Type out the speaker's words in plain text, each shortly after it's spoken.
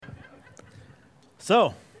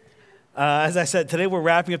So, as I said, today we're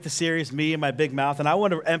wrapping up the series, Me and My Big Mouth, and I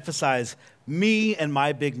want to emphasize me and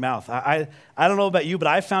my big mouth. I don't know about you, but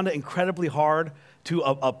I found it incredibly hard to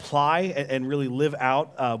apply and really live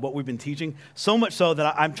out what we've been teaching, so much so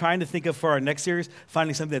that I'm trying to think of for our next series,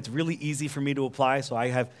 finding something that's really easy for me to apply, so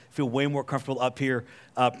I feel way more comfortable up here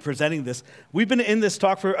presenting this. We've been in this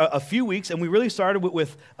talk for a few weeks, and we really started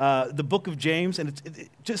with the book of James, and it's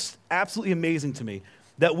just absolutely amazing to me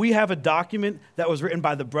that we have a document that was written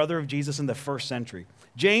by the brother of Jesus in the first century.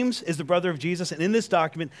 James is the brother of Jesus, and in this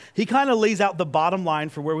document, he kind of lays out the bottom line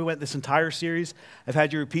for where we went this entire series. I've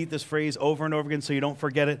had you repeat this phrase over and over again so you don't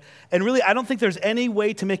forget it. And really, I don't think there's any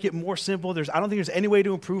way to make it more simple. I don't think there's any way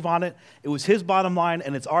to improve on it. It was his bottom line,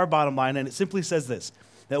 and it's our bottom line, and it simply says this,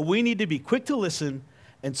 that we need to be quick to listen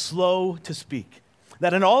and slow to speak.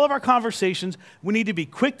 That in all of our conversations, we need to be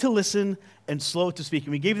quick to listen and slow to speak.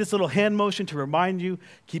 And we gave you this little hand motion to remind you,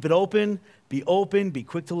 keep it open, be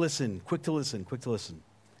quick to listen,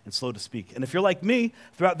 and slow to speak. And if you're like me,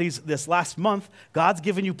 throughout this last month, God's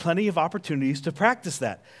given you plenty of opportunities to practice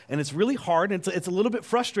that. And it's really hard, and it's a little bit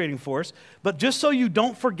frustrating for us, but just so you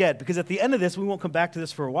don't forget, because at the end of this, we won't come back to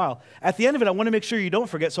this for a while, at the end of it, I want to make sure you don't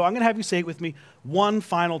forget, so I'm going to have you say it with me one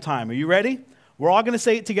final time. Are you ready? We're all going to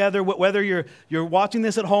say it together, whether you're watching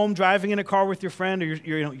this at home, driving in a car with your friend, or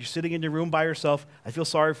you're sitting in your room by yourself. I feel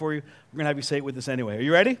sorry for you. We're going to have you say it with us anyway. Are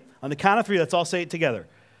you ready? On the count of three, let's all say it together.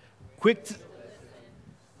 Okay,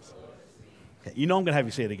 you know I'm going to have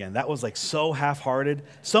you say it again. That was like so half-hearted.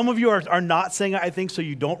 Some of you are not saying it, I think, so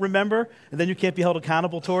you don't remember, and then you can't be held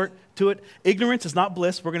accountable to it. Ignorance is not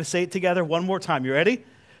bliss. We're going to say it together one more time. You ready?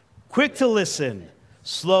 Quick to listen,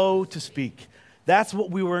 slow to speak. That's what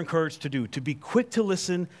we were encouraged to do, to be quick to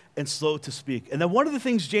listen and slow to speak. And then one of the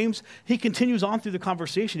things James, he continues on through the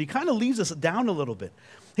conversation. He kind of leaves us down a little bit.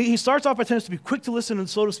 He starts off by telling us to be quick to listen and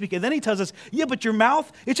slow to speak. And then he tells us, yeah, but your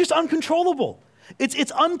mouth, it's just uncontrollable.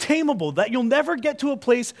 It's untamable, that you'll never get to a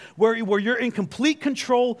place where you're in complete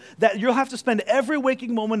control, that you'll have to spend every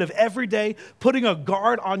waking moment of every day putting a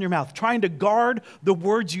guard on your mouth, trying to guard the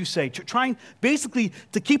words you say, trying basically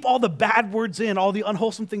to keep all the bad words in, all the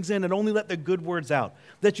unwholesome things in, and only let the good words out.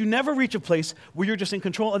 That you never reach a place where you're just in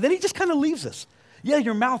control. And then he just kind of leaves us. Yeah,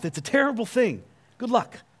 your mouth, it's a terrible thing. Good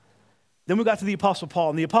luck. Then we got to the Apostle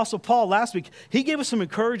Paul. And the Apostle Paul last week, he gave us some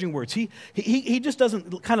encouraging words. He just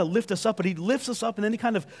doesn't kind of lift us up, but he lifts us up and then he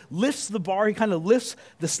kind of lifts the bar. He kind of lifts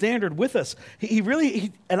the standard with us.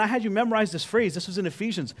 And I had you memorize this phrase. This was in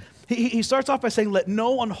Ephesians. He starts off by saying, let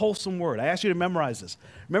no unwholesome word. I asked you to memorize this.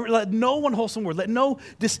 Remember, let no unwholesome word. Let no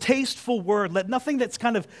distasteful word. Let nothing that's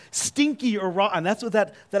kind of stinky or rotten. That's what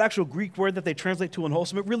that actual Greek word that they translate to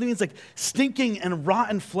unwholesome. It really means like stinking and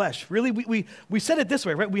rotten flesh. Really, we said it this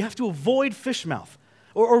way, right? We have to avoid fish mouth.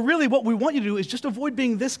 Or really what we want you to do is just avoid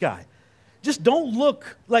being this guy. Just don't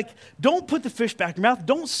put the fish back in your mouth.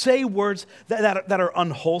 Don't say words that are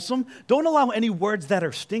unwholesome. Don't allow any words that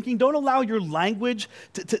are stinking. Don't allow your language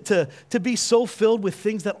to be so filled with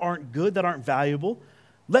things that aren't good, that aren't valuable.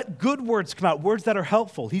 Let good words come out, words that are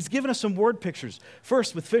helpful. He's given us some word pictures,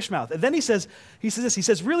 first with fish mouth. And then he says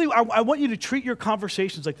this, really, I want you to treat your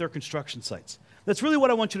conversations like they're construction sites. That's really what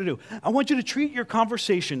I want you to do. I want you to treat your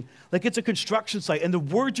conversation like it's a construction site, and the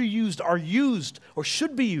words you used are used or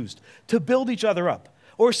should be used to build each other up.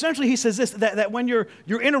 Or essentially he says this, that when you're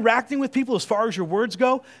interacting with people as far as your words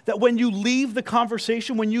go, that when you leave the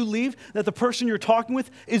conversation, that the person you're talking with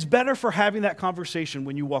is better for having that conversation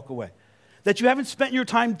when you walk away. That you haven't spent your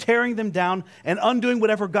time tearing them down and undoing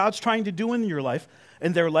whatever God's trying to do in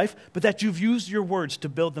their life, but that you've used your words to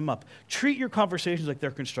build them up. Treat your conversations like they're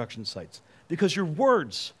construction sites, because your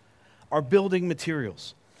words are building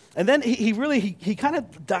materials. And then he kind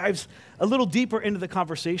of dives a little deeper into the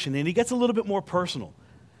conversation, and he gets a little bit more personal.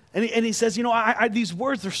 And he says, these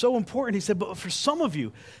words, they're so important. He said, but for some of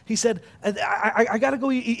you, he said, I got to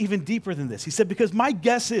go even deeper than this. He said, because my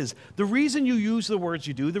guess is the reason you use the words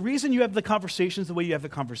you do, the reason you have the conversations the way you have the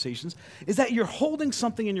conversations, is that you're holding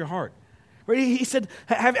something in your heart. Right? He said,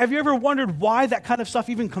 have you ever wondered why that kind of stuff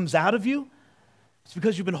even comes out of you? It's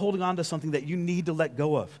because you've been holding on to something that you need to let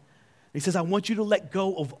go of. And he says, I want you to let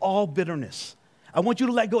go of all bitterness. I want you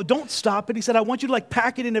to let go. Don't stop it. He said, I want you to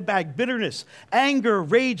pack it in a bag. Bitterness, anger,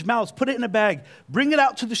 rage, malice, put it in a bag. Bring it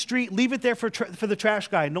out to the street. Leave it there for the trash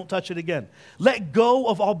guy and don't touch it again. Let go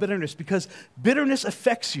of all bitterness, because bitterness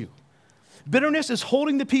affects you. Bitterness is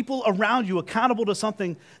holding the people around you accountable to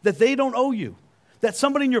something that they don't owe you. That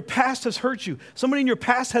somebody in your past has hurt you. Somebody in your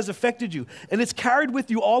past has affected you. And it's carried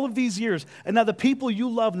with you all of these years. And now the people you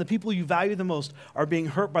love and the people you value the most are being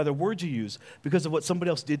hurt by the words you use because of what somebody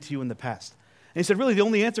else did to you in the past. And he said, really, the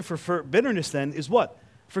only answer for bitterness then is what?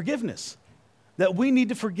 Forgiveness. that we need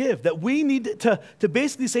to forgive, that we need to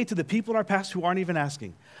basically say to the people in our past who aren't even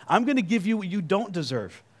asking, I'm going to give you what you don't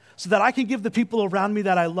deserve so that I can give the people around me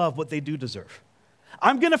that I love what they do deserve.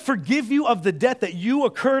 I'm going to forgive you of the debt that you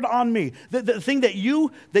occurred on me, the thing that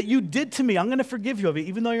you did to me. I'm going to forgive you of it,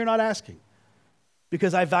 even though you're not asking,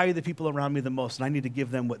 because I value the people around me the most, and I need to give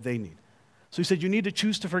them what they need. So he said, you need to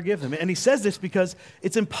choose to forgive them. And he says this because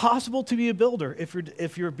it's impossible to be a builder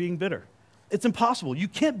if you're being bitter. It's impossible. You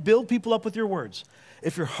can't build people up with your words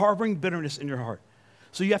if you're harboring bitterness in your heart.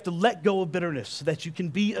 So you have to let go of bitterness so that you can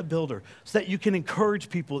be a builder, so that you can encourage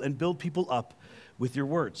people and build people up with your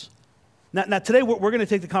words. Now today we're going to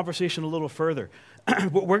take the conversation a little further.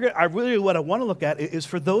 What I want to look at is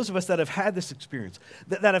for those of us that have had this experience,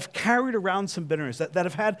 that have carried around some bitterness, that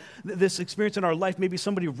have had this experience in our life. Maybe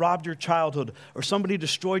somebody robbed your childhood, or somebody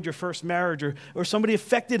destroyed your first marriage, or somebody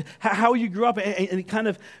affected how you grew up, and it kind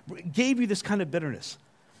of gave you this kind of bitterness.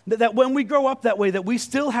 That when we grow up that way, that we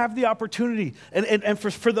still have the opportunity. And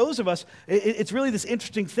for those of us, it's really this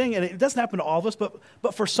interesting thing, and it doesn't happen to all of us,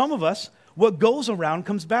 but for some of us, what goes around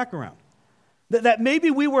comes back around. That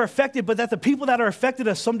maybe we were affected, but that the people that are affected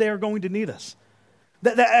us someday are going to need us.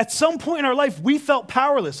 That at some point in our life, we felt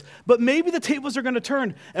powerless, but maybe the tables are going to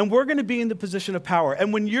turn, and we're going to be in the position of power.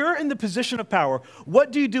 And when you're in the position of power,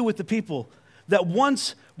 what do you do with the people that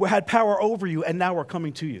once had power over you and now are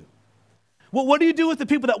coming to you? Well, what do you do with the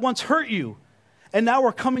people that once hurt you and now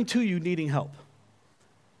are coming to you needing help?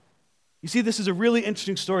 You see, this is a really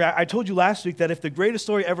interesting story. I told you last week that if the greatest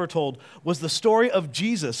story ever told was the story of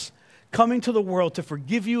Jesus coming to the world to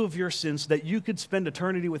forgive you of your sins so that you could spend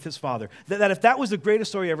eternity with his Father, that if that was the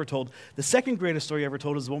greatest story ever told, the second greatest story ever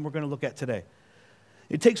told is the one we're going to look at today.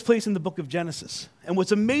 It takes place in the book of Genesis. And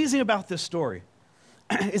what's amazing about this story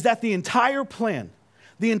is that the entire plan,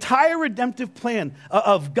 the entire redemptive plan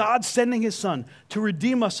of God sending his Son to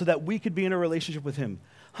redeem us so that we could be in a relationship with him,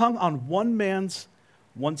 hung on one man's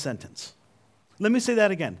one sentence. Let me say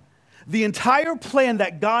that again. The entire plan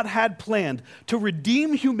that God had planned to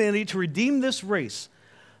redeem humanity, to redeem this race,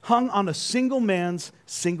 hung on a single man's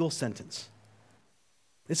single sentence.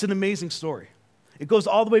 It's an amazing story. It goes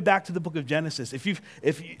all the way back to the book of Genesis. If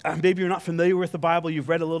maybe you're not familiar with the Bible, you've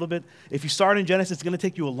read a little bit. If you start in Genesis, it's going to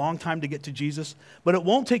take you a long time to get to Jesus, but it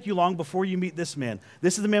won't take you long before you meet this man.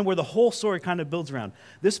 This is the man where the whole story kind of builds around.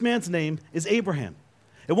 This man's name is Abraham.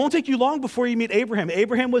 It won't take you long before you meet Abraham.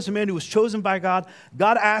 Abraham was a man who was chosen by God.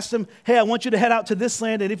 God asked him, hey, I want you to head out to this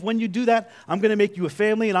land, and when you do that, I'm going to make you a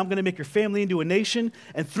family, and I'm going to make your family into a nation,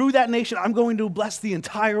 and through that nation, I'm going to bless the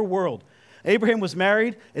entire world. Abraham was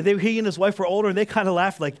married, and he and his wife were older, and they kind of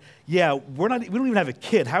laughed like, yeah, we don't even have a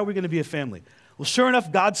kid. How are we going to be a family? Well, sure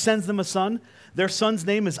enough, God sends them a son. Their son's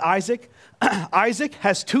name is Isaac. Isaac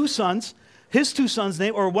has two sons. His two sons'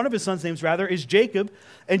 name, or one of his sons' names rather, is Jacob.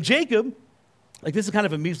 And Jacob, like, this is kind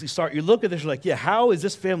of a measly start. You look at this, you're like, yeah, how is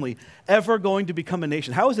this family ever going to become a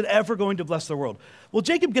nation? How is it ever going to bless the world? Well,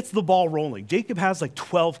 Jacob gets the ball rolling. Jacob has like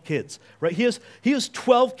 12 kids, right? He has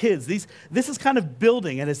 12 kids. This is kind of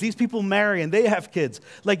building, and as these people marry and they have kids,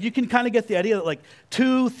 like, you can kind of get the idea that like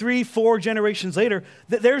 2, 3, 4 generations later,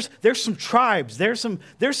 that there's some tribes, there's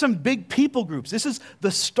some big people groups. This is the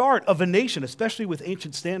start of a nation, especially with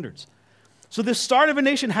ancient standards. So this start of a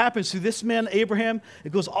nation happens through this man, Abraham.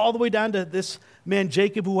 It goes all the way down to this man,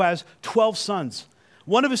 Jacob, who has 12 sons.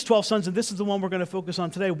 One of his 12 sons, and this is the one we're going to focus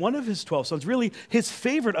on today, one of his 12 sons, really his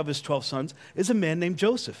favorite of his 12 sons, is a man named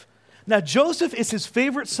Joseph. Now, Joseph is his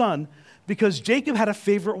favorite son because Jacob had a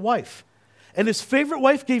favorite wife. And his favorite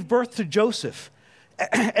wife gave birth to Joseph.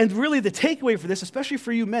 And really the takeaway for this, especially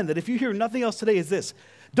for you men, that if you hear nothing else today is this: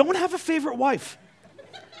 don't have a favorite wife.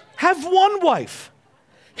 Have one wife.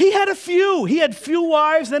 He had a few. He had few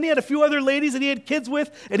wives, then he had a few other ladies that he had kids with,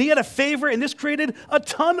 and he had a favorite, and this created a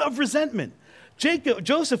ton of resentment.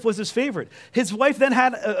 Joseph was his favorite. His wife then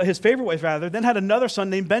had, his favorite wife rather, then had another son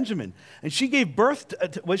named Benjamin. And she gave birth,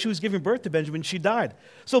 when she was giving birth to Benjamin, she died.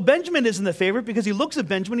 So Benjamin isn't the favorite because he looks at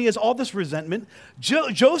Benjamin, he has all this resentment.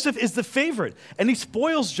 Joseph is the favorite, and he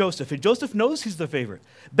spoils Joseph, and Joseph knows he's the favorite.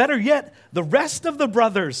 Better yet, the rest of the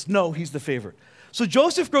brothers know he's the favorite. So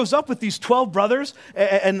Joseph grows up with these 12 brothers,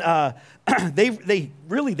 and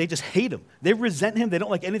they just hate him. They resent him. They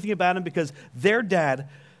don't like anything about him because their dad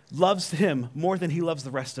loves him more than he loves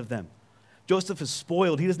the rest of them. Joseph is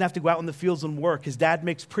spoiled. He doesn't have to go out in the fields and work. His dad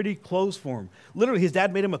makes pretty clothes for him. Literally, his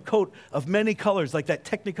dad made him a coat of many colors, like that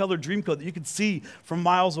Technicolor dream coat that you could see from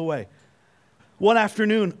miles away. One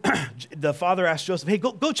afternoon, the father asked Joseph, hey,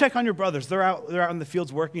 go check on your brothers. They're out in the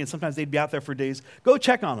fields working, and sometimes they'd be out there for days. Go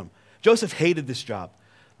check on them. Joseph hated this job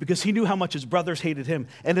because he knew how much his brothers hated him,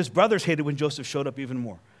 and his brothers hated when Joseph showed up even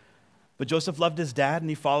more. But Joseph loved his dad,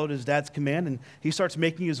 and he followed his dad's command, and he starts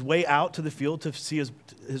making his way out to the field to see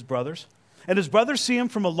his brothers. And his brothers see him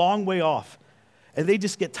from a long way off, and they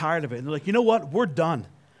just get tired of it. And they're like, you know what? We're done.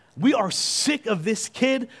 We are sick of this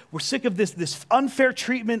kid. We're sick of this unfair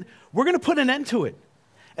treatment. We're going to put an end to it.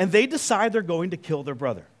 And they decide they're going to kill their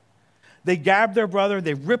brother. They grab their brother,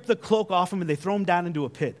 they rip the cloak off him, and they throw him down into a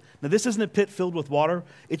pit. Now, this isn't a pit filled with water.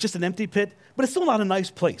 It's just an empty pit, but it's still not a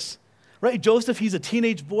nice place. Right? Joseph, he's a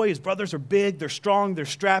teenage boy. His brothers are big, they're strong, they're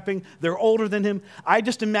strapping, they're older than him. I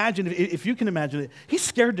just imagine, if you can imagine it, he's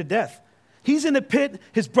scared to death. He's in a pit.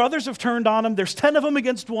 His brothers have turned on him. There's 10 of them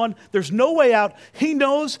against one. There's no way out. He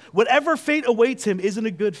knows whatever fate awaits him isn't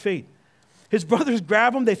a good fate. His brothers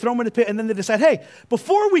grab him, they throw him in a pit, and then they decide, hey,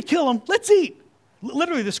 before we kill him, let's eat.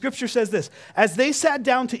 Literally, the scripture says this. As they sat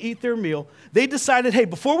down to eat their meal, they decided, hey,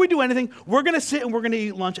 before we do anything, we're going to sit and we're going to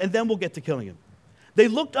eat lunch, and then we'll get to killing him. They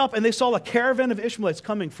looked up, and they saw a caravan of Ishmaelites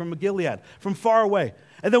coming from Gilead, from far away.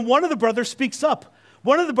 And then one of the brothers speaks up.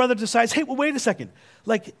 One of the brothers decides, hey, well, wait a second.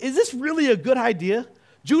 Like, is this really a good idea?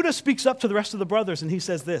 Judah speaks up to the rest of the brothers, and he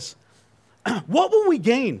says this. What will we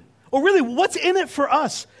gain? Or really, what's in it for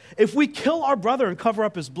us if we kill our brother and cover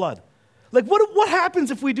up his blood? Like, what happens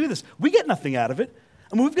if we do this? We get nothing out of it.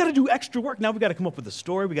 I mean, we've got to do extra work. Now we've got to come up with a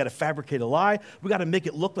story. We've got to fabricate a lie. We've got to make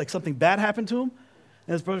it look like something bad happened to him.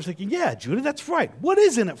 And his brother's thinking, yeah, Judah, that's right. What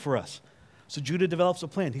is in it for us? So Judah develops a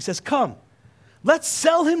plan. He says, come, let's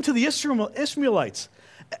sell him to the Ishmaelites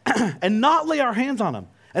and not lay our hands on him.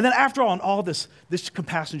 And then after all, and all this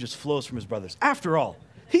compassion just flows from his brothers. After all,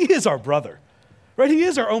 he is our brother, right? He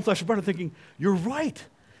is our own flesh and blood. Thinking, you're right.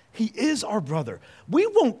 He is our brother. We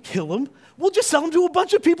won't kill him. We'll just sell him to a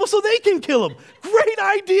bunch of people so they can kill him. Great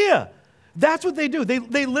idea. That's what they do.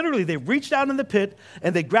 They literally reached out in the pit,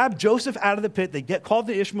 and they grabbed Joseph out of the pit. They called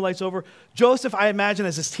the Ishmaelites over. Joseph, I imagine,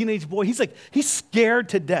 as this teenage boy, he's scared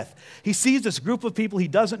to death. He sees this group of people he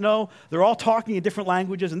doesn't know. They're all talking in different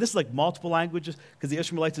languages, and this is like multiple languages because the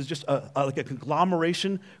Ishmaelites is just like a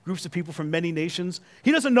conglomeration, groups of people from many nations.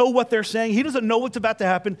 He doesn't know what they're saying. He doesn't know what's about to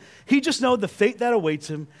happen. He just knows the fate that awaits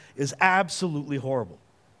him is absolutely horrible.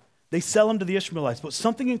 They sell him to the Ishmaelites, but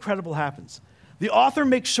something incredible happens. The author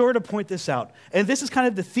makes sure to point this out. And this is kind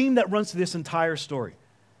of the theme that runs through this entire story.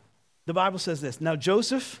 The Bible says this. Now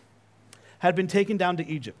Joseph had been taken down to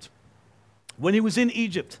Egypt. When he was in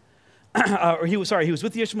Egypt, he was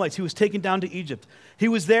with the Ishmaelites. He was taken down to Egypt. He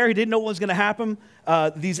was there. He didn't know what was going to happen.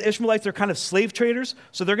 These Ishmaelites are kind of slave traders,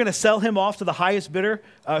 so they're going to sell him off to the highest bidder,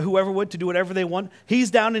 whoever would, to do whatever they want. He's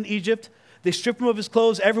down in Egypt. They strip him of his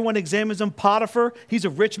clothes. Everyone examines him. Potiphar, he's a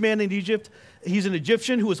rich man in Egypt. He's an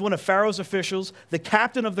Egyptian who was one of Pharaoh's officials, the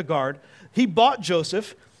captain of the guard. He bought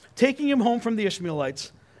Joseph, taking him home from the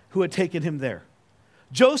Ishmaelites who had taken him there.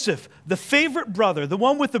 Joseph, the favorite brother, the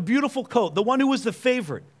one with the beautiful coat, the one who was the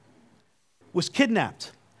favorite, was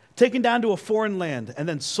kidnapped, taken down to a foreign land, and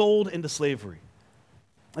then sold into slavery.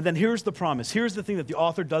 And then here's the promise. Here's the thing that the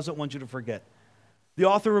author doesn't want you to forget. The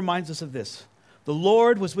author reminds us of this. The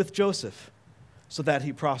Lord was with Joseph so that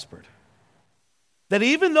he prospered. That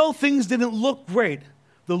even though things didn't look great,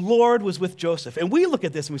 the Lord was with Joseph. And we look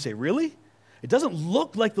at this and we say, really? It doesn't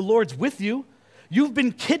look like the Lord's with you. You've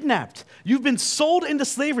been kidnapped. You've been sold into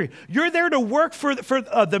slavery. You're there to work for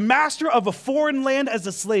the master of a foreign land as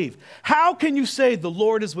a slave. How can you say the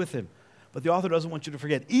Lord is with him? But the author doesn't want you to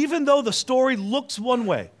forget. Even though the story looks one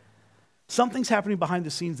way, something's happening behind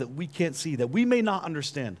the scenes that we can't see, that we may not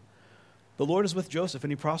understand. The Lord is with Joseph,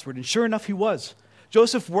 and he prospered. And sure enough, he was.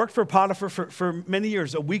 Joseph worked for Potiphar for many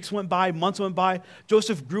years. Weeks went by, months went by.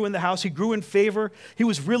 Joseph grew in the house. He grew in favor. He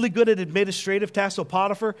was really good at administrative tasks. So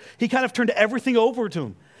Potiphar, he kind of turned everything over to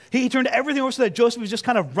him. He turned everything over so that Joseph was just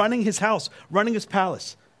kind of running his house, running his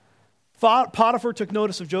palace. Potiphar took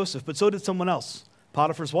notice of Joseph, but so did someone else,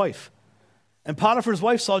 Potiphar's wife. And Potiphar's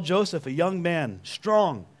wife saw Joseph, a young man,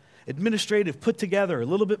 strong, administrative, put together, a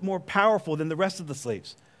little bit more powerful than the rest of the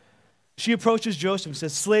slaves. She approaches Joseph and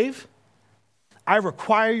says, slave, I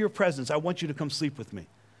require your presence. I want you to come sleep with me.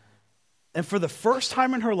 And for the first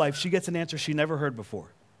time in her life, she gets an answer she never heard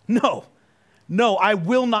before. No, I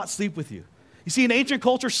will not sleep with you. You see, in ancient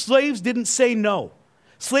culture, slaves didn't say no.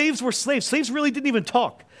 Slaves were slaves. Slaves really didn't even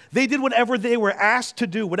talk. They did whatever they were asked to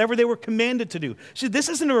do, whatever they were commanded to do. She said, this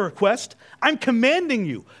isn't a request. I'm commanding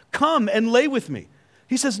you. Come and lay with me.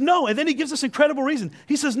 He says, no. And then he gives us incredible reason.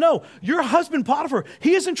 He says, no, your husband Potiphar,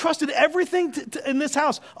 he has entrusted everything in this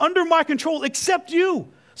house under my control except you.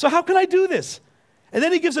 So how can I do this? And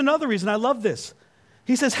then he gives another reason. I love this.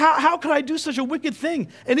 He says, how could I do such a wicked thing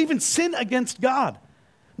and even sin against God?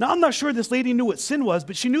 Now, I'm not sure this lady knew what sin was,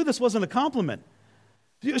 but she knew this wasn't a compliment.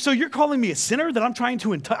 So you're calling me a sinner, that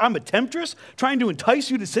I'm a temptress, trying to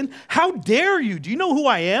entice you to sin? How dare you? Do you know who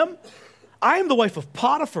I am? I am the wife of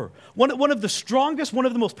Potiphar, one of the strongest, one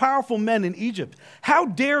of the most powerful men in Egypt. How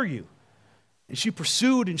dare you? And she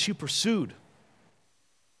pursued and she pursued.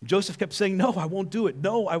 Joseph kept saying, no, I won't do it.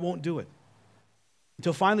 No, I won't do it.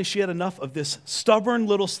 Until finally she had enough of this stubborn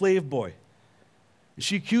little slave boy. And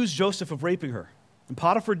she accused Joseph of raping her. And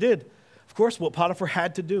Potiphar did, of course, what Potiphar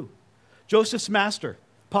had to do. Joseph's master,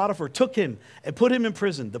 Potiphar, took him and put him in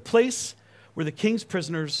prison, the place where the king's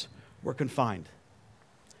prisoners were confined.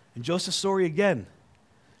 And Joseph's story again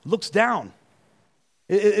looks down.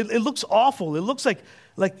 It looks awful. It looks like,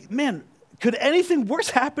 man, could anything worse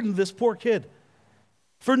happen to this poor kid?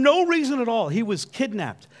 For no reason at all, he was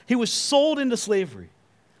kidnapped. He was sold into slavery.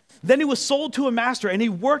 Then he was sold to a master, and he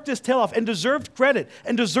worked his tail off and deserved credit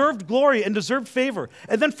and deserved glory and deserved favor.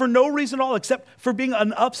 And then for no reason at all, except for being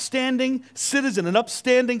an upstanding citizen, an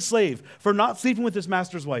upstanding slave, for not sleeping with his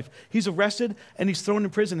master's wife, he's arrested and he's thrown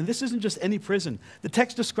in prison. And this isn't just any prison. The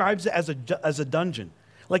text describes it as a dungeon.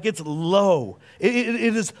 Like it's low.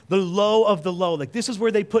 It is the low of the low. Like this is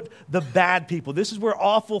where they put the bad people. This is where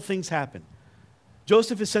awful things happen.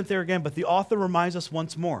 Joseph is sent there again, but the author reminds us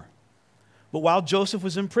once more. But while Joseph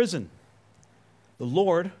was in prison, the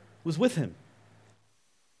Lord was with him.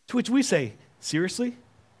 To which we say, seriously?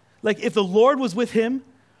 Like if the Lord was with him,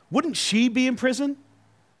 wouldn't she be in prison?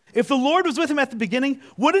 If the Lord was with him at the beginning,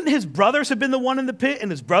 wouldn't his brothers have been the one in the pit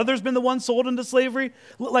and his brothers been the one sold into slavery?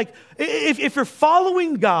 Like if you're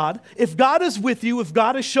following God, if God is with you, if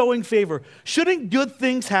God is showing favor, shouldn't good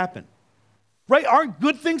things happen? Right? Aren't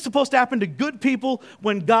good things supposed to happen to good people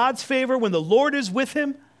when God's favor, when the Lord is with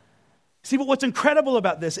him? See, but what's incredible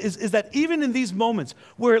about this is that even in these moments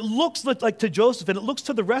where it looks like to Joseph and it looks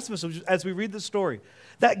to the rest of us as we read the story,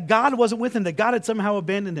 that God wasn't with him, that God had somehow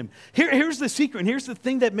abandoned him. Here's the secret, and here's the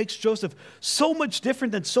thing that makes Joseph so much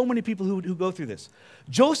different than so many people who go through this.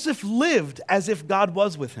 Joseph lived as if God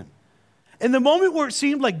was with him. In the moment where it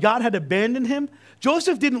seemed like God had abandoned him,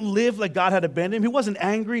 Joseph didn't live like God had abandoned him. He wasn't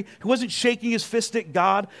angry. He wasn't shaking his fist at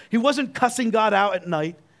God. He wasn't cussing God out at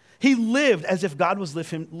night. He lived as if God was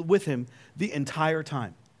with him the entire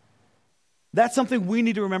time. That's something we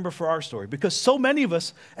need to remember for our story, because so many of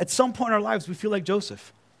us, at some point in our lives, we feel like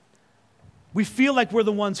Joseph. We feel like we're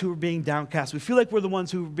the ones who are being downcast. We feel like we're the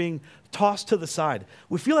ones who are being tossed to the side.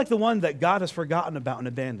 We feel like the one that God has forgotten about and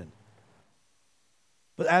abandoned.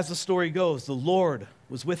 But as the story goes, the Lord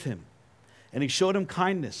was with him, and he showed him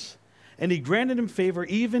kindness, and he granted him favor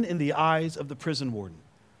even in the eyes of the prison warden.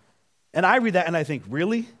 And I read that and I think,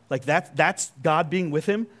 really? Like that's God being with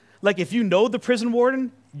him? Like if you know the prison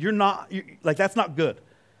warden, that's not good.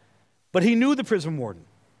 But he knew the prison warden,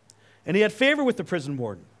 and he had favor with the prison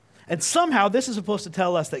warden. And somehow this is supposed to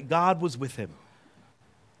tell us that God was with him.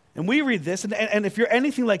 And we read this, and if you're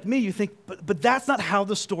anything like me, you think, but that's not how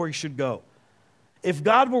the story should go. If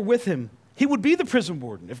God were with him, he would be the prison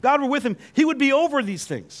warden. If God were with him, he would be over these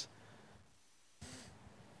things.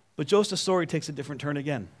 But Joseph's story takes a different turn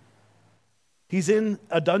again. He's in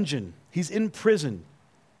a dungeon. He's in prison,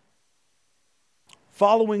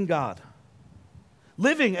 following God,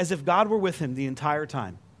 living as if God were with him the entire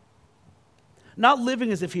time. Not living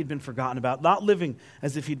as if he'd been forgotten about, not living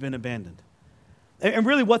as if he'd been abandoned. And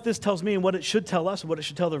really what this tells me and what it should tell us and what it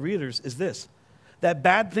should tell the readers is this, that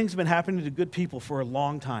bad things have been happening to good people for a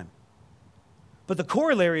long time. But the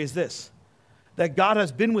corollary is this, that God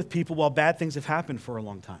has been with people while bad things have happened for a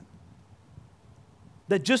long time.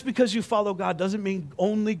 That just because you follow God doesn't mean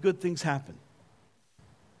only good things happen.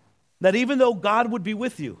 That even though God would be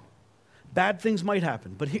with you, bad things might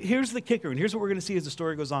happen. But here's the kicker, and here's what we're going to see as the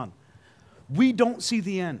story goes on. We don't see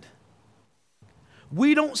the end.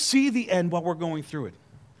 We don't see the end while we're going through it.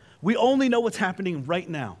 We only know what's happening right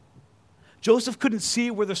now. Joseph couldn't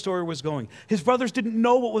see where the story was going. His brothers didn't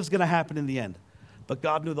know what was going to happen in the end, but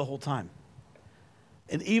God knew the whole time.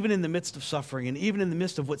 And even in the midst of suffering, and even in the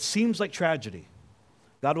midst of what seems like tragedy,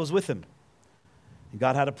 God was with him, and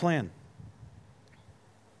God had a plan.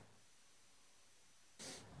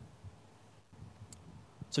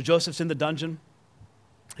 So Joseph's in the dungeon.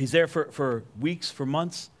 He's there for weeks, for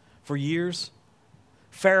months, for years.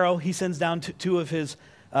 Pharaoh, he sends down two of his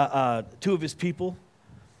people,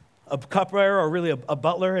 a cupbearer, or really a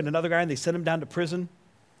butler, and another guy, and they send him down to prison.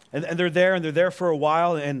 And they're there for a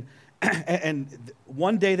while, and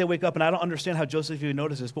one day they wake up, and I don't understand how Joseph even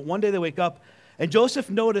noticed this, but one day they wake up, and Joseph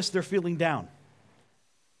noticed they're feeling down.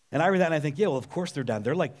 And I read that and I think, yeah, well, of course they're down.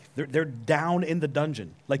 They're down in the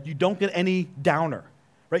dungeon. Like you don't get any downer,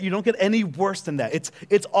 right? You don't get any worse than that.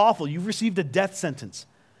 It's awful. You've received a death sentence.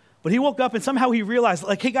 But he woke up and somehow he realized,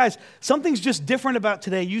 like, hey guys, something's just different about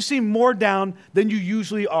today. You seem more down than you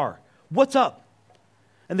usually are. What's up?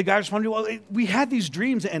 And the guy responded, well, we had these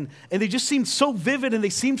dreams and they just seemed so vivid and they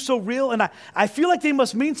seemed so real. And I feel like they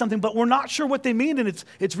must mean something, but we're not sure what they mean and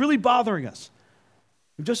it's really bothering us.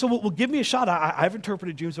 And Joseph, well, give me a shot. I've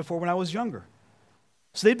interpreted dreams before when I was younger.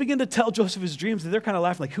 So they begin to tell Joseph his dreams and they're kind of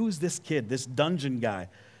laughing like, who's this kid, this dungeon guy,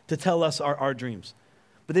 to tell us our dreams?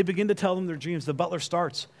 But they begin to tell them their dreams. The butler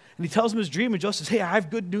starts and he tells him his dream and Joseph says, hey, I have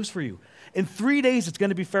good news for you. In 3 days, it's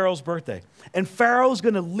going to be Pharaoh's birthday. And Pharaoh's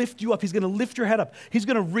going to lift you up. He's going to lift your head up. He's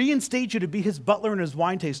going to reinstate you to be his butler and his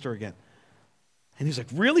wine taster again. And he's like,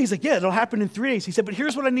 really? He's like, yeah, it'll happen in 3 days. He said, but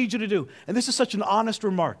here's what I need you to do. And this is such an honest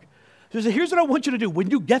remark. He said, here's what I want you to do. When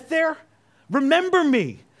you get there, remember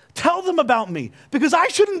me. Tell them about me because I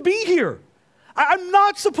shouldn't be here. I'm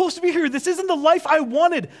not supposed to be here. This isn't the life I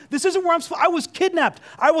wanted. This isn't where I was kidnapped.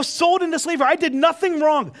 I was sold into slavery. I did nothing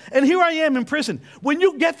wrong. And here I am in prison. When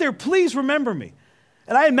you get there, please remember me.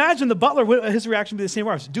 And I imagine the butler, his reaction would be the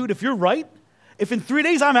same. Dude, if you're right, if in 3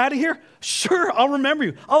 days I'm out of here, sure, I'll remember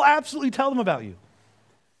you. I'll absolutely tell them about you.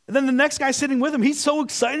 And then the next guy sitting with him, he's so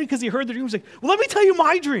excited because he heard the dream. He's like, well, let me tell you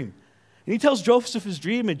my dream. And he tells Joseph his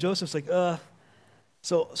dream, and Joseph's like,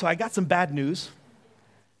 so I got some bad news.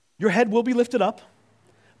 Your head will be lifted up,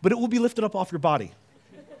 but it will be lifted up off your body.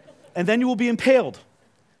 And then you will be impaled.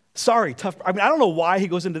 Sorry, tough. I mean, I don't know why he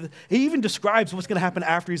goes into this. He even describes what's going to happen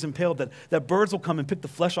after he's impaled, that birds will come and pick the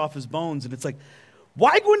flesh off his bones. And it's like,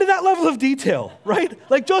 why go into that level of detail, right?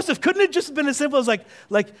 Like, Joseph, couldn't it just been as simple as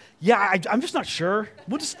yeah, I'm just not sure.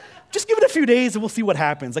 We'll just give it a few days and we'll see what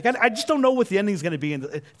happens. Like, I just don't know what the ending's going to be. And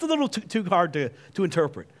it's a little too hard to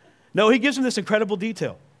interpret. No, he gives him this incredible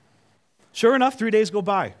detail. Sure enough, 3 days go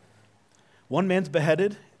by. One man's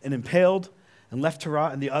beheaded and impaled and left to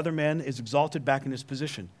rot, and the other man is exalted back in his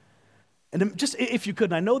position. And just if you could,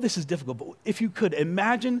 and I know this is difficult, but if you could,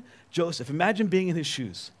 imagine Joseph, imagine being in his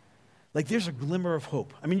shoes. Like there's a glimmer of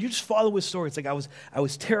hope. I mean, you just follow his story. It's like I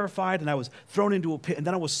was terrified and I was thrown into a pit and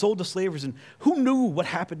then I was sold to slavers, and who knew what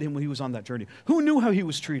happened to him when he was on that journey? Who knew how he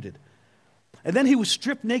was treated? And then he was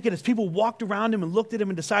stripped naked as people walked around him and looked at him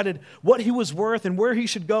and decided what he was worth and where he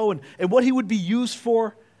should go and what he would be used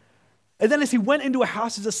for. And then as he went into a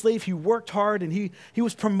house as a slave, he worked hard and he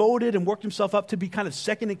was promoted and worked himself up to be kind of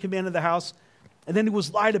second in command of the house. And then he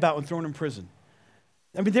was lied about and thrown in prison.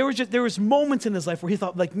 I mean, there was moments in his life where he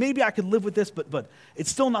thought, like, maybe I could live with this, but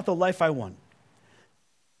it's still not the life I want.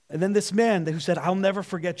 And then this man who said, I'll never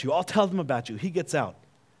forget you. I'll tell them about you. He gets out.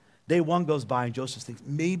 Day one goes by and Joseph thinks,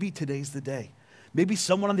 maybe today's the day. Maybe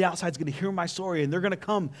someone on the outside is going to hear my story and they're going to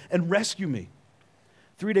come and rescue me.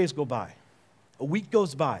 3 days go by. A week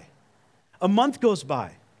goes by. A month goes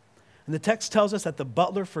by, and the text tells us that the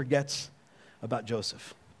butler forgets about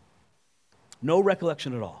Joseph. No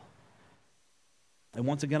recollection at all. And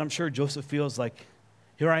once again, I'm sure Joseph feels like,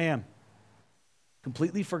 here I am,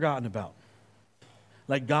 completely forgotten about.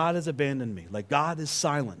 Like God has abandoned me, like God is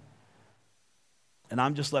silent, and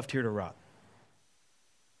I'm just left here to rot.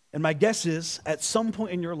 And my guess is, at some point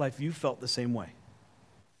in your life, you felt the same way.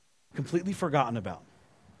 Completely forgotten about,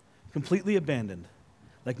 completely abandoned.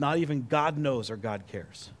 Like not even God knows or God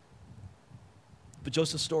cares. But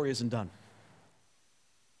Joseph's story isn't done.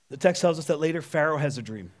 The text tells us that later Pharaoh has a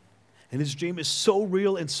dream. And his dream is so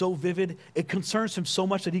real and so vivid, it concerns him so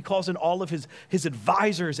much that he calls in all of his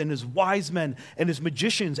advisors and his wise men and his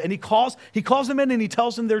magicians. And he calls them in and he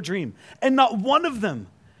tells them their dream. And not one of them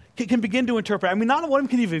can begin to interpret. I mean, not one of them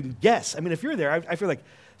can even guess. I mean, if you're there, I feel like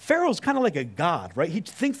Pharaoh's kind of like a god, right? He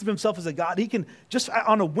thinks of himself as a god. He can just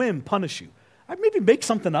on a whim punish you. I'd maybe make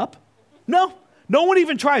something up. No one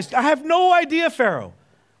even tries. I have no idea, Pharaoh.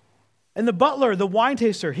 And the butler, the wine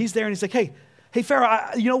taster, he's there and he's like, hey,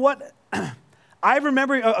 Pharaoh, you know what? I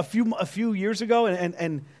remember a few years ago,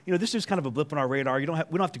 and you know, this is kind of a blip on our radar. We don't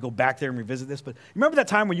have to go back there and revisit this, but remember that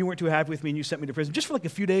time when you weren't too happy with me and you sent me to prison just for like a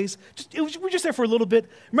few days? We're just there for a little bit.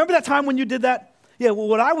 Remember that time when you did that? Yeah, well,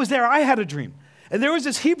 when I was there, I had a dream. And there was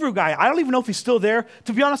this Hebrew guy. I don't even know if he's still there.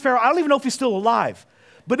 To be honest, Pharaoh, I don't even know if he's still alive.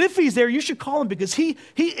 But if he's there, you should call him because he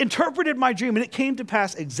interpreted my dream and it came to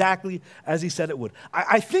pass exactly as he said it would.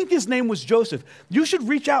 I think his name was Joseph. You should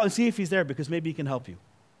reach out and see if he's there because maybe he can help you.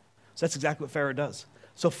 So that's exactly what Pharaoh does.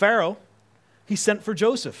 So Pharaoh, he sent for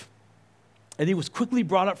Joseph and he was quickly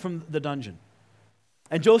brought up from the dungeon.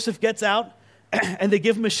 And Joseph gets out and they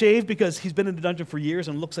give him a shave because he's been in the dungeon for years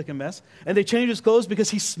and looks like a mess. And they change his clothes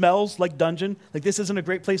because he smells like dungeon, like this isn't a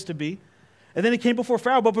great place to be. And then he came before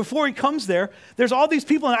Pharaoh. But before he comes there, there's all these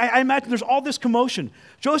people, and I imagine there's all this commotion.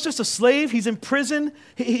 Joseph's a slave. He's in prison.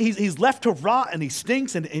 He's left to rot, and he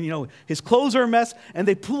stinks, and his clothes are a mess. And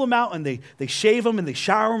they pull him out, and they shave him, and they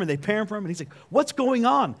shower him, and they pamper him. And he's like, what's going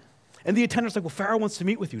on? And the attendant's like, well, Pharaoh wants to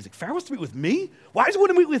meet with you. He's like, Pharaoh wants to meet with me? Why does he want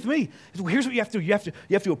to meet with me? He's like, well, here's what you have to do. You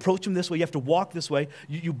have to approach him this way. You have to walk this way.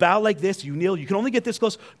 You bow like this. You kneel. You can only get this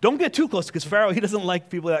close. Don't get too close because Pharaoh, he doesn't like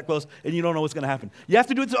people that close, and you don't know what's going to happen. You have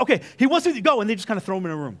to do it. Okay, he wants you to go, and they just kind of throw him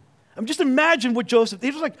in a room. I mean, just imagine what Joseph,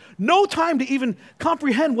 there's like no time to even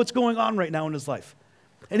comprehend what's going on right now in his life.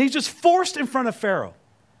 And he's just forced in front of Pharaoh.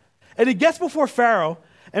 And he gets before Pharaoh,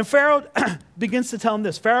 and Pharaoh begins to tell him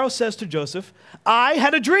this. Pharaoh says to Joseph, I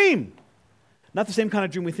had a dream. Not the same kind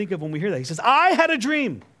of dream we think of when we hear that. He says, I had a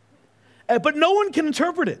dream, but no one can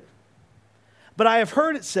interpret it. But I have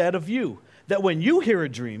heard it said of you that when you hear a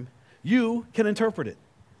dream, you can interpret it.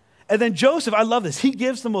 And then Joseph, I love this. He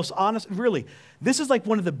gives the most honest, really, this is like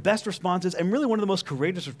one of the best responses and really one of the most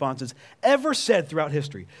courageous responses ever said throughout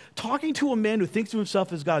history. Talking to a man who thinks of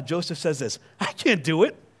himself as God, Joseph says this, I can't do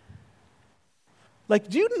it. Like,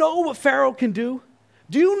 do you know what Pharaoh can do?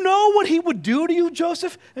 Do you know what he would do to you,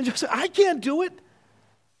 Joseph? And Joseph, I can't do it.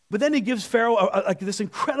 But then he gives Pharaoh like this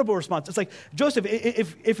incredible response. It's like, Joseph,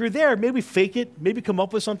 if you're there, maybe fake it, maybe come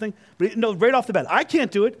up with something. But no, right off the bat, I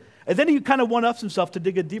can't do it. And then he kind of one-ups himself to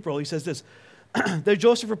dig a deeper hole. He says this, then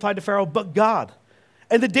Joseph replied to Pharaoh, but God.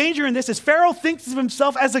 And the danger in this is Pharaoh thinks of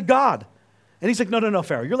himself as a God. And he's like, no,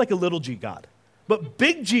 Pharaoh, you're like a little g God. But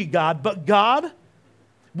big G God, but God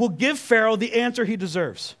will give Pharaoh the answer he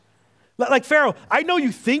deserves. Like Pharaoh, I know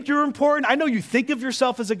you think you're important. I know you think of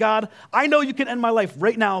yourself as a God. I know you can end my life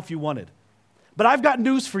right now if you wanted. But I've got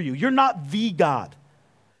news for you. You're not the God.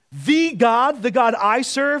 The God I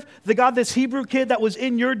serve, the God, this Hebrew kid that was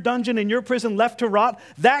in your dungeon, in your prison, left to rot,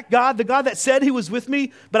 that God, the God that said he was with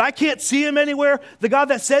me, but I can't see him anywhere, the God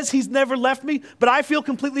that says he's never left me, but I feel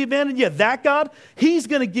completely abandoned, yeah, that God, he's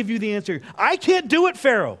going to give you the answer. I can't do it,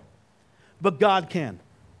 Pharaoh, but God can.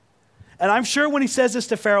 And I'm sure when he says this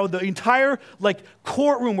to Pharaoh, the entire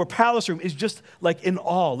courtroom or palace room is just in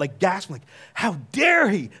awe, gasping, how dare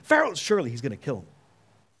he? Pharaoh, surely he's going to kill him.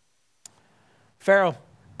 Pharaoh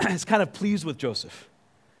is kind of pleased with Joseph.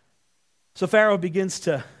 So Pharaoh begins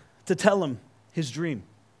to tell him his dream.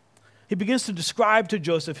 He begins to describe to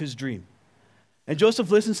Joseph his dream. And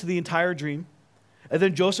Joseph listens to the entire dream. And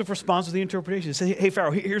then Joseph responds with the interpretation. He says, hey,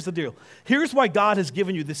 Pharaoh, here's the deal. Here's why God has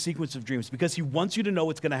given you this sequence of dreams, because he wants you to know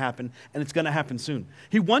what's going to happen, and it's going to happen soon.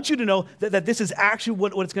 He wants you to know that this is actually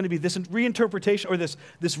what it's going to be. This reinterpretation or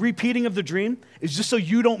this repeating of the dream is just so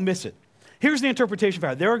you don't miss it. Here's the interpretation,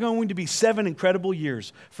 Pharaoh. There are going to be 7 incredible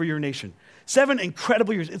years for your nation. 7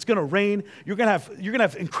 incredible years. It's going to rain. You're going to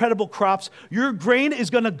have incredible crops. Your grain is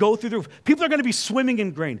going to go through the roof. People are going to be swimming in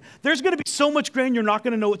grain. There's going to be so much grain you're not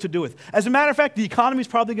going to know what to do with. As a matter of fact, the economy is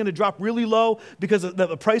probably going to drop really low because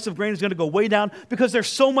the price of grain is going to go way down because there's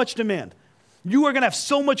so much demand. You are going to have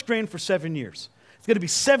so much grain for 7 years. It's going to be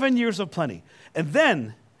 7 years of plenty. And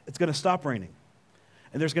then it's going to stop raining.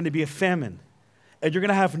 And there's going to be a famine. And you're going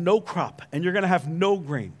to have no crop. And you're going to have no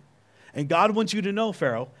grain. And God wants you to know,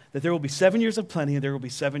 Pharaoh, that there will be 7 years of plenty and there will be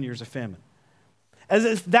 7 years of famine. As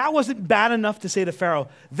if that wasn't bad enough to say to Pharaoh,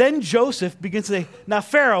 then Joseph begins to say, now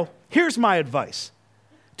Pharaoh, here's my advice.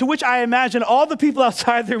 To which I imagine all the people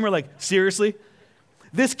outside the room are like, seriously?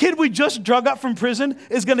 This kid we just drug up from prison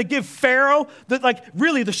is going to give Pharaoh,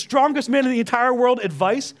 really the strongest man in the entire world,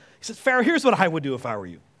 advice? He says, Pharaoh, here's what I would do if I were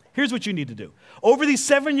you. Here's what you need to do. Over these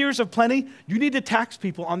 7 years of plenty, you need to tax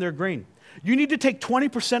people on their grain. You need to take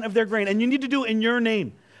 20% of their grain, and you need to do it in your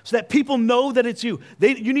name so that people know that it's you.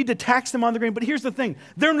 You need to tax them on the grain. But here's the thing.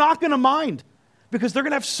 They're not going to mind because they're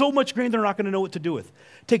going to have so much grain they're not going to know what to do with.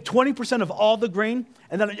 Take 20% of all the grain,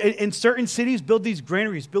 and then in certain cities, build these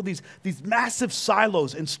granaries, build these massive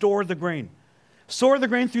silos and store the grain. Store the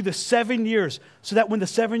grain through the 7 years so that when the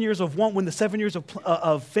 7 years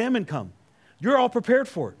of famine come, you're all prepared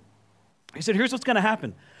for it. He said, here's what's going to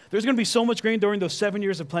happen. There's going to be so much grain during those 7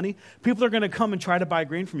 years of plenty, people are going to come and try to buy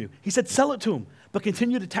grain from you. He said, sell it to them, but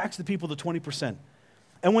continue to tax the people to 20%.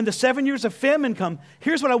 And when the 7 years of famine come,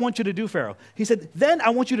 here's what I want you to do, Pharaoh. He said, then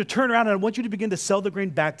I want you to turn around and I want you to begin to sell the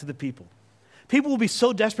grain back to the people. People will be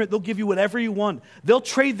so desperate, they'll give you whatever you want. They'll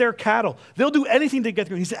trade their cattle. They'll do anything to get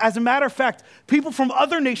the grain. He said, as a matter of fact, people from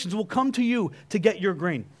other nations will come to you to get your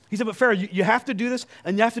grain. He said, but Pharaoh, you have to do this,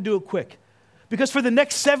 and you have to do it quick. Because for the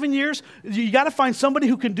next 7 years, you got to find somebody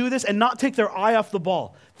who can do this and not take their eye off the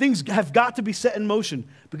ball. Things have got to be set in motion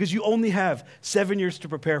because you only have 7 years to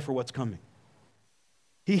prepare for what's coming.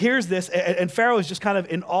 He hears this, and Pharaoh is just kind of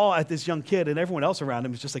in awe at this young kid, and everyone else around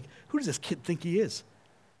him is just like, who does this kid think he is?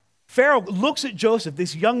 Pharaoh looks at Joseph,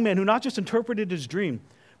 this young man who not just interpreted his dream,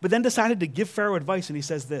 but then decided to give Pharaoh advice, and he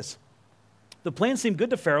says this. The plan seemed good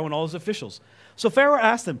to Pharaoh and all his officials. So Pharaoh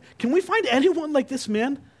asked them, can we find anyone like this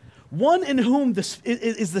man? One in whom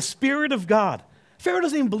is the Spirit of God. Pharaoh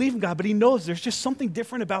doesn't even believe in God, but he knows there's just something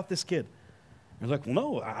different about this kid. They're like, well,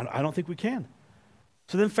 no, I don't think we can.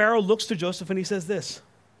 So then Pharaoh looks to Joseph and he says this.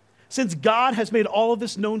 Since God has made all of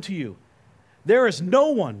this known to you, there is no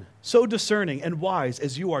one so discerning and wise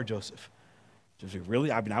as you are, Joseph. Joseph,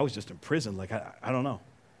 really? I mean, I was just in prison. Like, I don't know.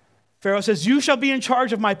 Pharaoh says, you shall be in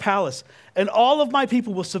charge of my palace, and all of my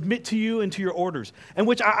people will submit to you and to your orders. And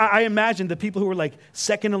which I imagine the people who were like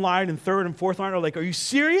second in line and third and fourth line are like, are you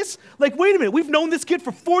serious? Like, wait a minute, we've known this kid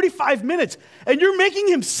for 45 minutes, and you're making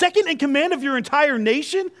him second in command of your entire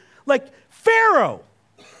nation? Like, Pharaoh.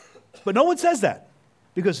 But no one says that,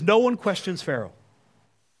 because no one questions Pharaoh.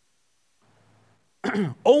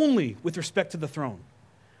 Only with respect to the throne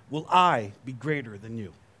will I be greater than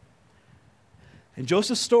you. In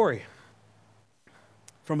Joseph's story,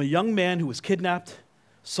 from a young man who was kidnapped,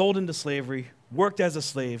 sold into slavery, worked as a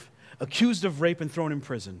slave, accused of rape and thrown in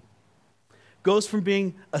prison, goes from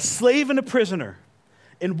being a slave and a prisoner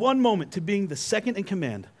in one moment to being the second in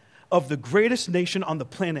command of the greatest nation on the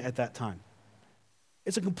planet at that time.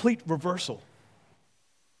 It's a complete reversal.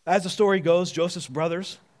 As the story goes, Joseph's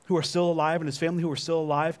brothers, who are still alive, and his family who are still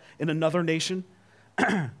alive in another nation,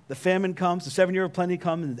 the famine comes, the 7 year of plenty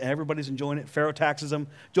comes, and everybody's enjoying it. Pharaoh taxes them.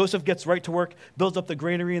 Joseph gets right to work, builds up the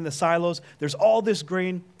granary and the silos. There's all this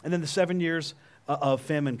grain, and then the 7 years of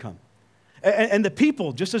famine come. And the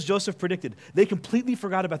people, just as Joseph predicted, they completely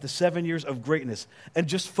forgot about the 7 years of greatness and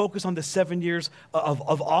just focused on the 7 years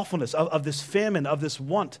of awfulness, of this famine, of this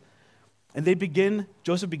want. And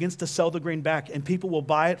Joseph begins to sell the grain back, and people will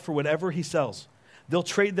buy it for whatever he sells. They'll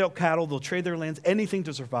trade their cattle, they'll trade their lands, anything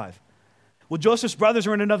to survive. Well, Joseph's brothers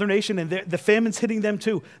are in another nation, and the famine's hitting them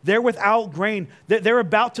too. They're without grain. They're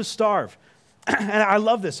about to starve. And I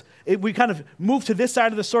love this. We kind of move to this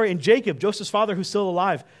side of the story, and Jacob, Joseph's father, who's still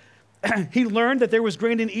alive, he learned that there was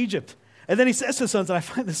grain in Egypt. And then he says to his sons, and I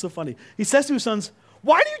find this so funny, he says to his sons,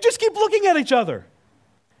 why do you just keep looking at each other?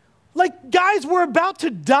 Like, guys, we're about to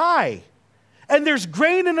die, and there's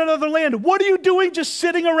grain in another land. What are you doing just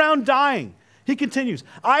sitting around dying? He continues,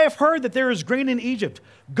 I have heard that there is grain in Egypt.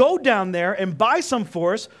 Go down there and buy some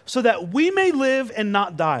for us so that we may live and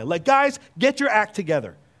not die. Like, guys, get your act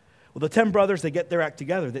together. Well, the 10 brothers, they get their act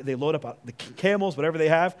together. They load up the camels, whatever they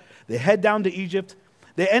have. They head down to Egypt.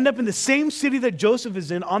 They end up in the same city that Joseph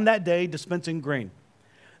is in on that day, dispensing grain.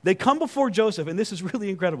 They come before Joseph, and this is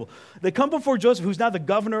really incredible. They come before Joseph, who's now the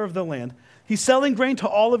governor of the land. He's selling grain to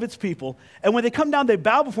all of its people. And when they come down, they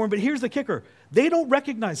bow before him. But here's the kicker. They don't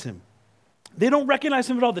recognize him. They don't recognize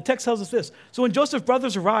him at all. The text tells us this. So when Joseph's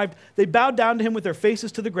brothers arrived, they bowed down to him with their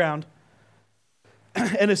faces to the ground.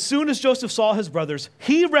 And as soon as Joseph saw his brothers,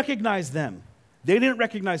 he recognized them. They didn't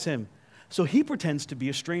recognize him. So he pretends to be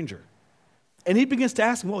a stranger. And he begins to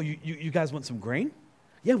ask them, well, you guys want some grain?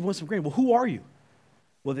 Yeah, we want some grain. Well, who are you?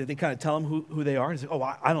 Well, they kind of tell him who they are. And he says,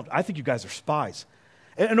 I think you guys are spies.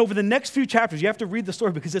 And over the next few chapters, you have to read the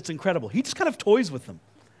story because it's incredible. He just kind of toys with them.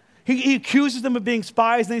 He accuses them of being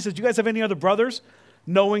spies, and then he says, do you guys have any other brothers?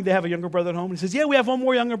 Knowing they have a younger brother at home. And he says, yeah, we have one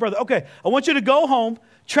more younger brother. Okay, I want you to go home,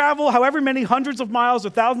 travel however many hundreds of miles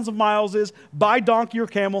or thousands of miles is, buy donkey or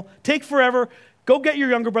camel, take forever, go get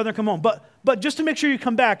your younger brother and come home. But just to make sure you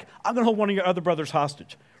come back, I'm going to hold one of your other brothers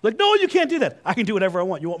hostage. Like, no, you can't do that. I can do whatever I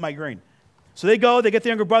want. You want my grain. So they go, they get the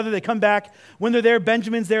younger brother, they come back. When they're there,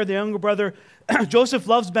 Benjamin's there, the younger brother. Joseph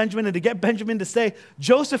loves Benjamin, and to get Benjamin to stay,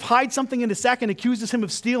 Joseph hides something in his sack and accuses him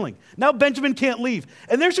of stealing. Now Benjamin can't leave.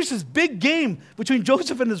 And there's just this big game between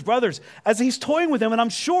Joseph and his brothers as he's toying with them, and I'm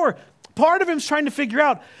sure part of him's trying to figure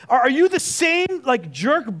out, are you the same like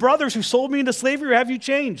jerk brothers who sold me into slavery, or have you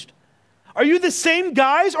changed? Are you the same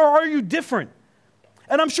guys, or are you different?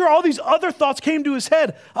 And I'm sure all these other thoughts came to his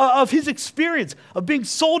head of his experience of being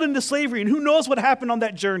sold into slavery, and who knows what happened on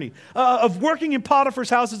that journey, of working in Potiphar's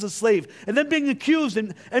house as a slave, and then being accused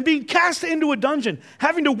and being cast into a dungeon,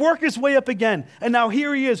 having to work his way up again. And now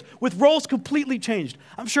here he is with roles completely changed.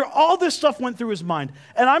 I'm sure all this stuff went through his mind.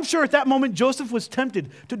 And I'm sure at that moment, Joseph was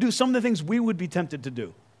tempted to do some of the things we would be tempted to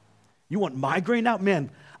do. You want my grain now? Man,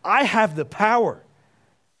 I have the power.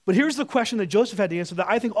 But here's the question that Joseph had to answer that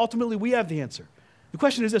I think ultimately we have the answer. The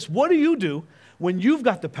question is this: what do you do when you've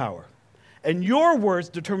got the power and your words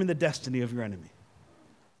determine the destiny of your enemy?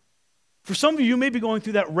 For some of you, you may be going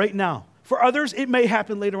through that right now. For others, it may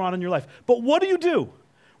happen later on in your life. But what do you do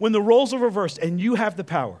when the roles are reversed and you have the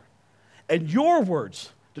power and your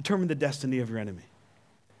words determine the destiny of your enemy?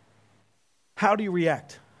 How do you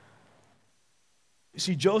react? You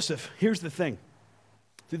see, Joseph, here's the thing.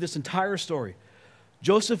 Through this entire story,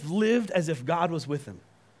 Joseph lived as if God was with him.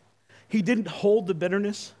 He didn't hold the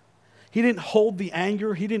bitterness. He didn't hold the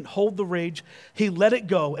anger. He didn't hold the rage. He let it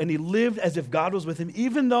go, and he lived as if God was with him,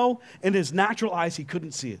 even though in his natural eyes he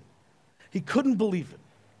couldn't see it. He couldn't believe it.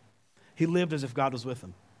 He lived as if God was with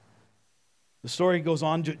him. The story goes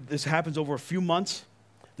on. This happens over a few months.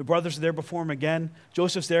 The brothers are there before him again.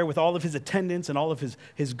 Joseph's there with all of his attendants and all of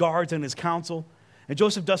his guards and his counsel. And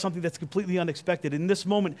Joseph does something that's completely unexpected. In this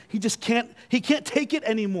moment, he can't take it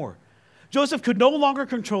anymore. Joseph could no longer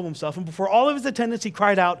control himself, and before all of his attendants, he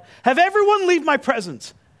cried out, "Have everyone leave my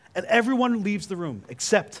presence." And everyone leaves the room,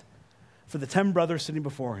 except for the 10 brothers sitting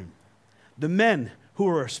before him, the men who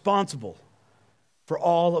were responsible for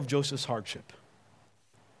all of Joseph's hardship.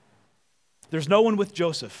 There's no one with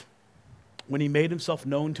Joseph when he made himself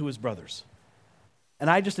known to his brothers. And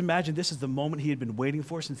I just imagine this is the moment he had been waiting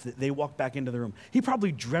for since they walked back into the room. He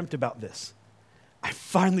probably dreamt about this. I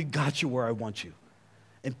finally got you where I want you,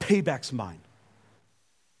 and payback's mine.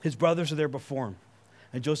 His brothers are there before him,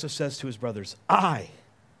 and Joseph says to his brothers, "I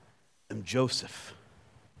am Joseph."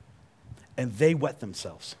 And they wet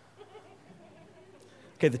themselves.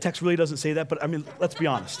 Okay, the text really doesn't say that, but I mean, let's be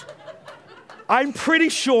honest. I'm pretty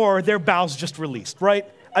sure their bowels just released, right?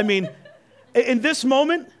 I mean, in this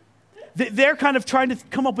moment, they're kind of trying to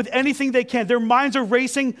come up with anything they can. Their minds are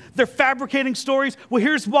racing. They're fabricating stories. Well,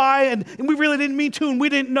 here's why, and we really didn't mean to, and we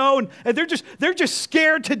didn't know. And they're just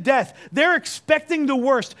scared to death. They're expecting the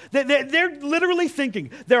worst. They're literally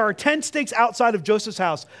thinking there are 10 stakes outside of Joseph's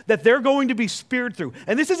house that they're going to be speared through.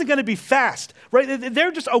 And this isn't going to be fast, right?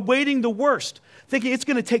 They're just awaiting the worst, thinking it's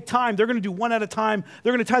going to take time. They're going to do one at a time.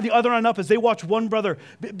 They're going to tie the other one up as they watch one brother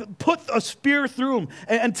put a spear through him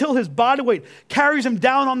until his body weight carries him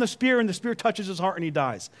down on the spear, and the spear touches his heart and he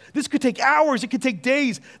dies. This could take hours. It could take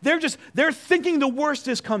days. They're thinking the worst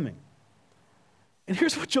is coming. And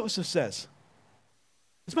here's what Joseph says.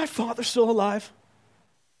 Is my father still alive?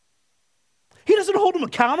 He doesn't hold him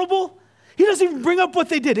accountable. He doesn't even bring up what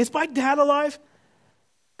they did. Is my dad alive?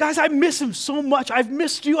 Guys, I miss him so much. I've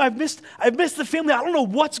missed you. I've missed the family. I don't know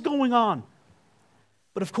what's going on.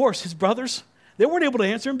 But of course, his brothers, they weren't able to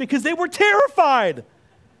answer him because they were terrified.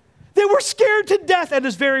 They were scared to death at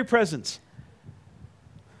his very presence.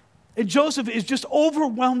 And Joseph is just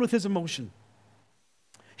overwhelmed with his emotion.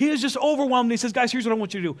 He is just overwhelmed. And he says, "Guys, here's what I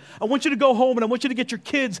want you to do. I want you to go home, and I want you to get your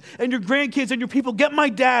kids and your grandkids and your people. Get my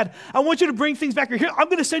dad. I want you to bring things back here. I'm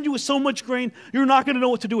going to send you with so much grain, you're not going to know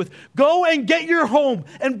what to do with. Go and get your home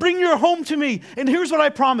and bring your home to me. And here's what I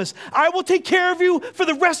promise. I will take care of you for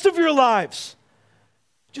the rest of your lives.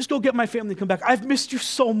 Just go get my family and come back. I've missed you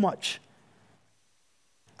so much.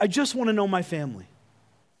 I just want to know my family."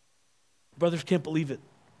 Brothers can't believe it.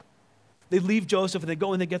 They leave Joseph and they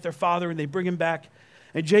go and they get their father and they bring him back.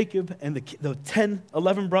 And Jacob and the 10,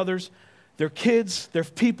 11 brothers, their kids, their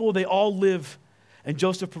people, they all live. And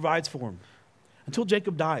Joseph provides for them until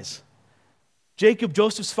Jacob dies. Jacob,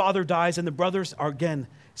 Joseph's father, dies, and the brothers are again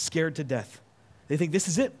scared to death. They think this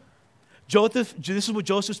is it. This is what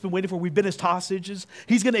Joseph's been waiting for. We've been his hostages.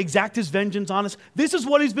 He's going to exact his vengeance on us. This is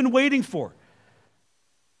what he's been waiting for.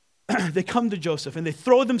 They come to Joseph and they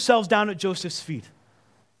throw themselves down at Joseph's feet.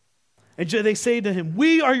 And they say to him,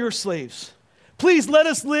 "We are your slaves. Please let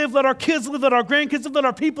us live, let our kids live, let our grandkids live, let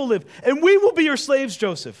our people live, and we will be your slaves,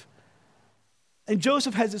 Joseph." And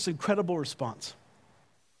Joseph has this incredible response.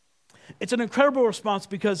 It's an incredible response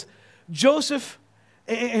because Joseph,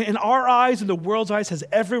 in our eyes, in the world's eyes, has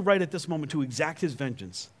every right at this moment to exact his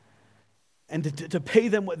vengeance and to pay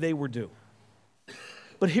them what they were due.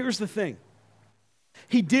 But here's the thing.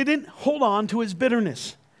 He didn't hold on to his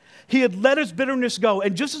bitterness. He had let his bitterness go.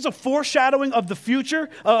 And just as a foreshadowing of the future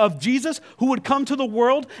of Jesus who would come to the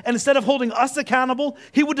world, and instead of holding us accountable,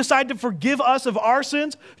 he would decide to forgive us of our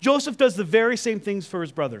sins, Joseph does the very same things for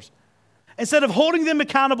his brothers. Instead of holding them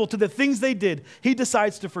accountable to the things they did, he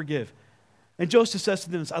decides to forgive. And Joseph says to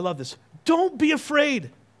them, I love this, "Don't be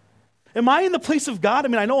afraid." Am I in the place of God? I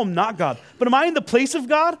mean, I know I'm not God, but am I in the place of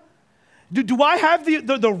God? Do I have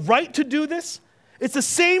the right to do this? It's the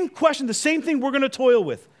same question, the same thing we're going to toil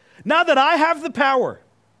with. Now that I have the power,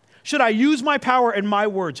 should I use my power and my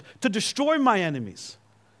words to destroy my enemies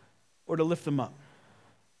or to lift them up?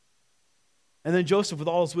 And then Joseph, with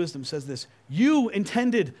all his wisdom, says this, "You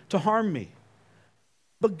intended to harm me,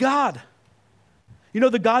 but God," you know,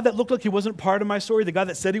 the God that looked like he wasn't part of my story, the God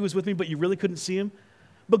that said he was with me, but you really couldn't see him,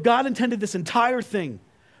 but God intended this entire thing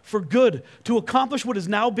for good, to accomplish what is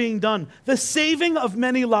now being done, the saving of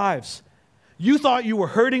many lives. You thought you were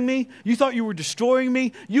hurting me. You thought you were destroying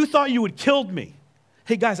me. You thought you had killed me.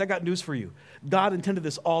 Hey guys, I got news for you. God intended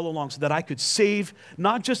this all along so that I could save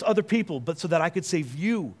not just other people, but so that I could save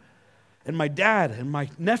you and my dad and my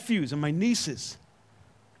nephews and my nieces.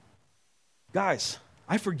 Guys,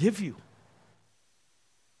 I forgive you.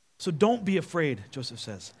 So don't be afraid, Joseph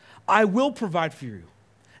says. I will provide for you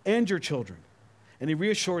and your children. And he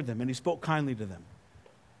reassured them and he spoke kindly to them.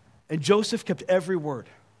 And Joseph kept every word.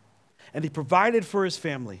 And he provided for his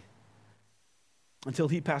family until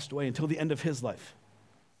he passed away, until the end of his life.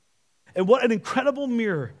 And what an incredible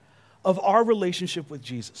mirror of our relationship with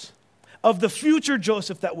Jesus, of the future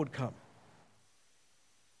Joseph that would come.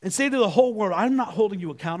 And say to the whole world, I'm not holding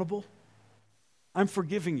you accountable. I'm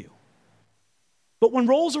forgiving you. But when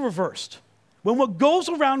roles are reversed, when what goes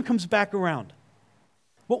around comes back around,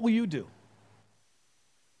 what will you do?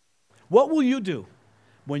 What will you do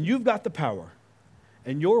when you've got the power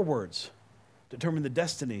and your words determine the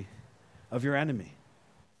destiny of your enemy?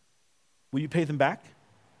 Will you pay them back?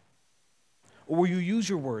 Or will you use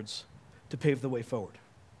your words to pave the way forward?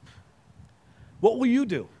 What will you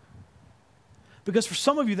do? Because for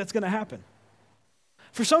some of you, that's going to happen.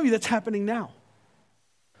 For some of you, that's happening now.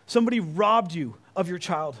 Somebody robbed you of your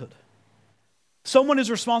childhood. Someone is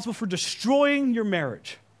responsible for destroying your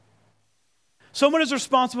marriage. Someone is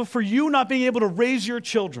responsible for you not being able to raise your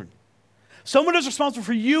children. Someone is responsible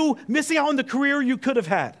for you missing out on the career you could have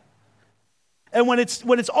had. And when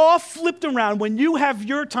it's all flipped around, when you have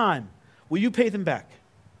your time, will you pay them back?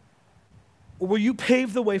 Or will you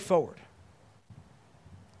pave the way forward?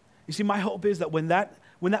 You see, my hope is that when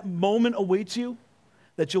that moment awaits you,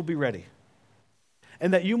 that you'll be ready.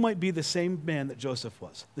 And that you might be the same man that Joseph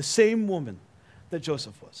was, the same woman that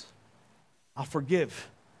Joseph was. I'll forgive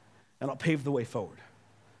and I'll pave the way forward.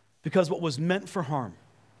 Because what was meant for harm,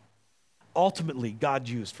 ultimately God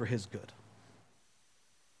used for his good.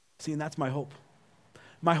 See, and that's my hope.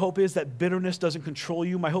 My hope is that bitterness doesn't control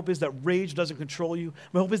you. My hope is that rage doesn't control you.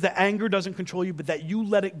 My hope is that anger doesn't control you, but that you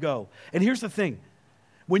let it go. And here's the thing.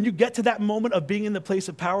 When you get to that moment of being in the place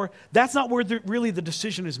of power, that's not where really the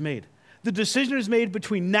decision is made. The decision is made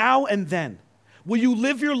between now and then. Will you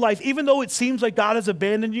live your life, even though it seems like God has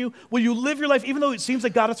abandoned you? Will you live your life, even though it seems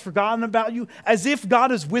like God has forgotten about you, as if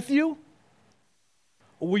God is with you?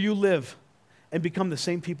 Or will you live and become the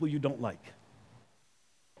same people you don't like?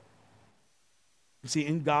 You see,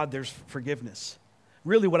 in God, there's forgiveness.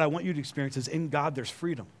 Really, what I want you to experience is in God, there's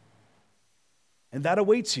freedom. And that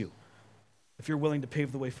awaits you if you're willing to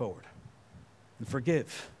pave the way forward and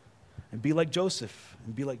forgive and be like Joseph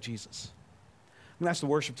and be like Jesus. I'm going to ask the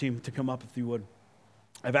worship team to come up if you would.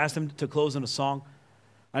 I've asked them to close in a song.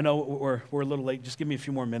 I know we're a little late. Just give me a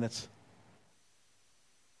few more minutes.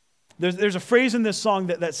 There's a phrase in this song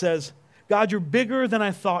that says, God, you're bigger than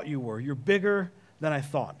I thought you were. You're bigger than I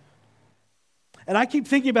thought. And I keep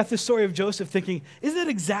thinking about this story of Joseph, thinking, isn't that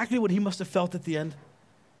exactly what he must have felt at the end?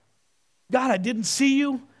 God, I didn't see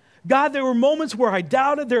you. God, there were moments where I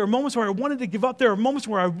doubted. There were moments where I wanted to give up. There were moments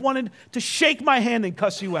where I wanted to shake my hand and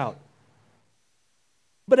cuss you out.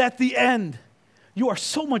 But at the end, you are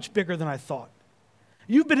so much bigger than I thought.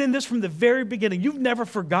 You've been in this from the very beginning. You've never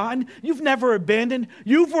forgotten. You've never abandoned.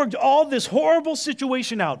 You've worked all this horrible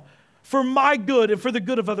situation out for my good and for the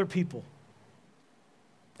good of other people.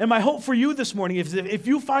 And my hope for you this morning is if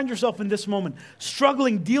you find yourself in this moment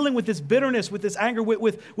struggling, dealing with this bitterness, with this anger,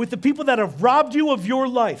 with the people that have robbed you of your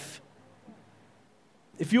life,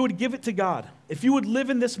 if you would give it to God, if you would live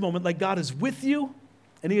in this moment like God is with you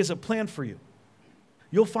and he has a plan for you,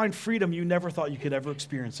 you'll find freedom you never thought you could ever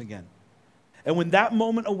experience again. And when that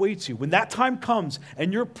moment awaits you, when that time comes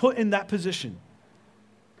and you're put in that position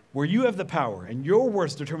where you have the power and your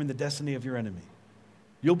words determine the destiny of your enemy,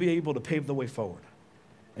 you'll be able to pave the way forward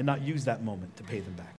and not use that moment to pay them back.